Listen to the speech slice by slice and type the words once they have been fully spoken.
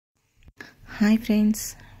Hi friends,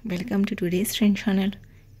 welcome to today's trend channel.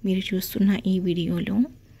 మీరు చూస్తున్న ఈ వీడియోలో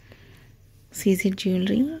CZ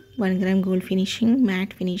jewellery 1 gram gold finishing,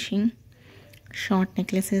 matte finishing, short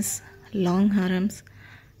necklaces, long హారమ్స్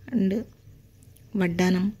and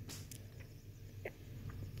వడ్డానం,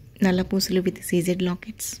 నల్ల పూసలు విత్ సీజెడ్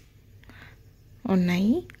లాకెట్స్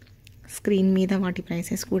ఉన్నాయి. స్క్రీన్ మీద వాటి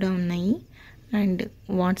ప్రైసెస్ కూడా ఉన్నాయి అండ్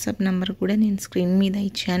వాట్సాప్ నెంబర్ కూడా నేను స్క్రీన్ మీద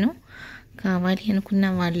ఇచ్చాను. కావాలి అనుకున్న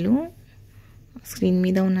వాళ్ళు స్క్రీన్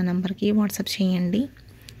మీద ఉన్న నెంబర్కి వాట్సాప్ చేయండి,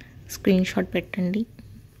 స్క్రీన్ షాట్ పెట్టండి.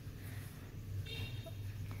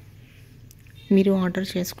 మీరు ఆర్డర్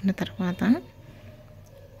చేసుకున్న తర్వాత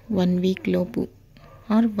 1 వీక్ లోపు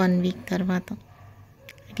ఆర్ 1 వీక్ తర్వాత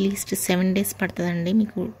అట్లీస్ట్ 7 డేస్ పడుతుందండి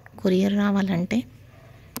మీకు కొరియర్ రావాలంటే.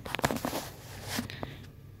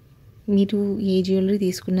 మీరు ఏ జ్యువెలరీ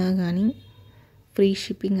తీసుకున్నా కానీ ఫ్రీ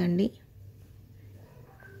షిప్పింగ్ అండి.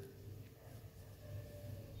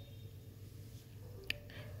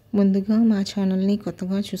 ముందుగా మా ఛానల్ని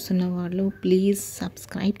కొత్తగా చూస్తున్న వాళ్ళు ప్లీజ్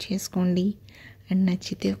సబ్స్క్రైబ్ చేసుకోండి అండ్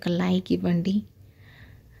నచ్చితే ఒక లైక్ ఇవ్వండి,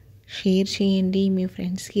 షేర్ చేయండి మీ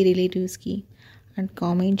ఫ్రెండ్స్కి, రిలేటివ్స్కి అండ్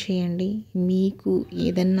కామెంట్ చేయండి. మీకు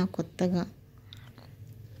ఏదన్నా కొత్తగా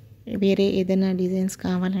వేరే ఏదైనా డిజైన్స్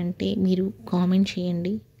కావాలంటే మీరు కామెంట్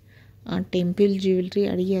చేయండి. ఆ టెంపుల్ జ్యువెలరీ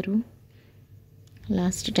అడిగారు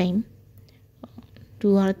లాస్ట్ టైం,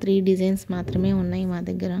 2 or 3 డిజైన్స్ మాత్రమే ఉన్నాయి మా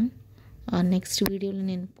దగ్గర. నెక్స్ట్ వీడియోలో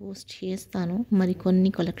నేను పోస్ట్ చేస్తాను మరికొన్ని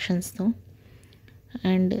కలెక్షన్స్తో.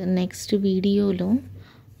 అండ్ నెక్స్ట్ వీడియోలో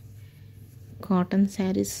cotton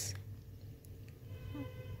saris,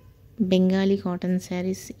 Bengali cotton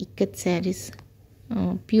saris, ikat saris,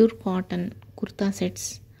 pure cotton kurta sets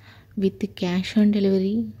with cash on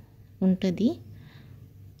delivery ఉంటుంది.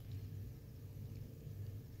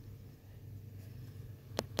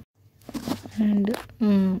 అండ్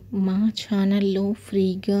మా ఛానల్లో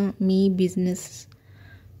ఫ్రీగా మీ బిజినెస్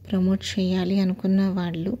ప్రమోట్ చేయాలి అనుకున్న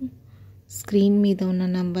వాళ్ళు స్క్రీన్ మీద ఉన్న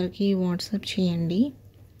నంబర్కి వాట్సాప్ చేయండి.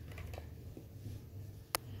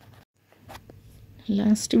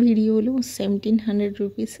 లాస్ట్ వీడియోలో 1700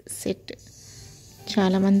 రూపీస్ సెట్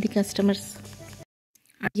చాలామంది కస్టమర్స్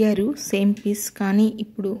అడిగారు సేమ్ పీస్, కానీ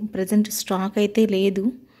ఇప్పుడు ప్రజెంట్ స్టాక్ అయితే లేదు.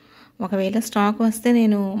 ఒకవేళ స్టాక్ వస్తే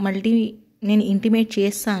నేను ఇంటిమేట్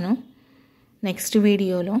చేస్తాను నెక్స్ట్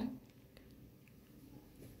వీడియోలో.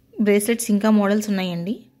 బ్రేస్లెట్స్ ఇంకా మోడల్స్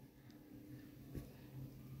ఉన్నాయండి,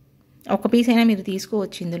 ఒక పీస్ అయినా మీరు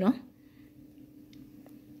తీసుకోవచ్చు ఇందులో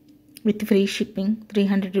విత్ ఫ్రీ షిప్పింగ్.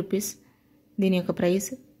 300 రూపీస్ దీని యొక్క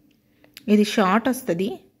ప్రైస్. ఇది షార్ట్ వస్తుంది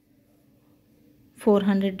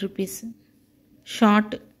 400 రూపీస్.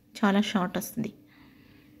 షార్ట్, చాలా షార్ట్ వస్తుంది.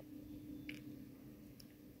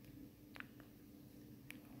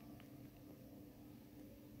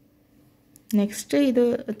 నెక్స్ట్ ఇది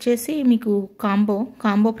వచ్చేసి మీకు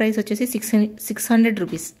కాంబో ప్రైస్ వచ్చేసి 600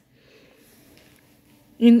 రూపీస్.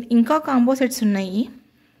 ఇంకా కాంబో సెట్స్ ఉన్నాయి,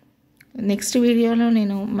 నెక్స్ట్ వీడియోలో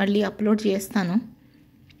నేను మళ్ళీ అప్లోడ్ చేస్తాను.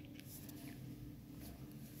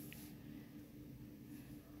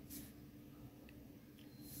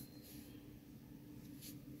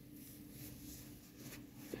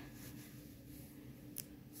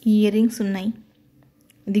 ఇయరింగ్స్ ఉన్నాయి,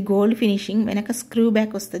 ఇది గోల్డ్ ఫినిషింగ్, వెనక స్క్రూ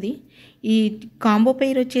బ్యాక్ వస్తుంది. ఈ కాంబో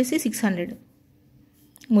పెయిర్ వచ్చేసి 600,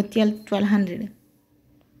 ముత్యాలు 1200,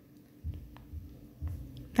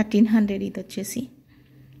 1300 ఇది వచ్చేసి.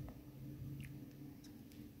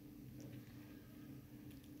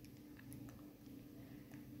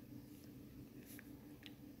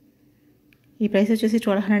 ఈ ప్రైస్ వచ్చేసి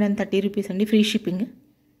 1230 రూపీస్ అండి, ఫ్రీ షిప్పింగ్.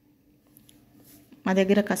 మా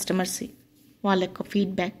దగ్గర కస్టమర్స్ వాళ్ళ యొక్క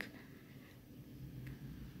ఫీడ్బ్యాక్.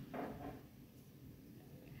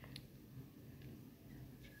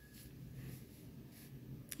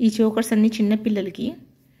 ఈ చోకర్స్ అన్ని చిన్నపిల్లలకి.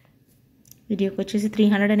 వీడియోకి వచ్చేసి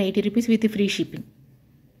 380 రూపీస్ విత్ ఫ్రీ షిప్పింగ్.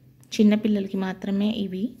 చిన్నపిల్లలకి మాత్రమే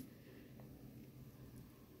ఇవి.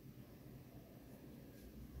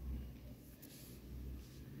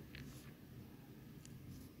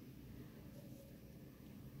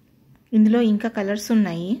 ఇందులో ఇంకా కలర్స్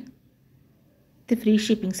ఉన్నాయి with free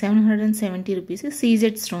shipping. 770 rupees.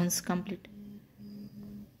 CZ stones complete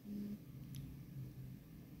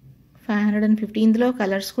 550. ఇందులో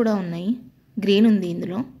కలర్స్ కూడా ఉన్నాయి, గ్రీన్ ఉంది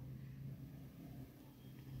ఇందులో.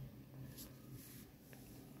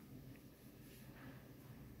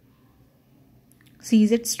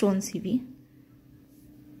 సీజెడ్ స్టోన్స్ ఇవి.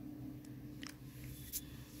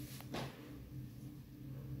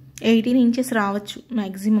 ఇంచెస్ రావచ్చు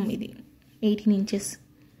మ్యాక్సిమం, ఇది 18 inches.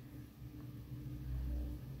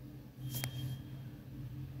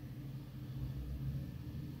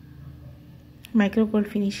 Micro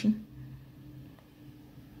gold finishing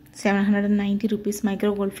 790 rupees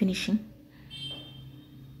micro gold finishing.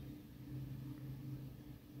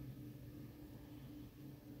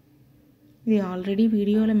 ఇది ఆల్రెడీ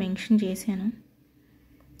వీడియోలో మెన్షన్ చేశాను.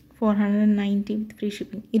 490 విత్ ఫ్రీ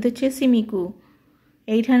షిప్పింగ్. ఇది వచ్చేసి మీకు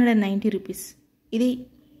 890 రూపీస్. ఇది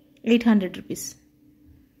 800 rupees.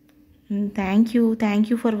 Thank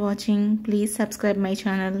you for watching. Please subscribe my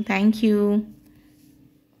channel. Thank you.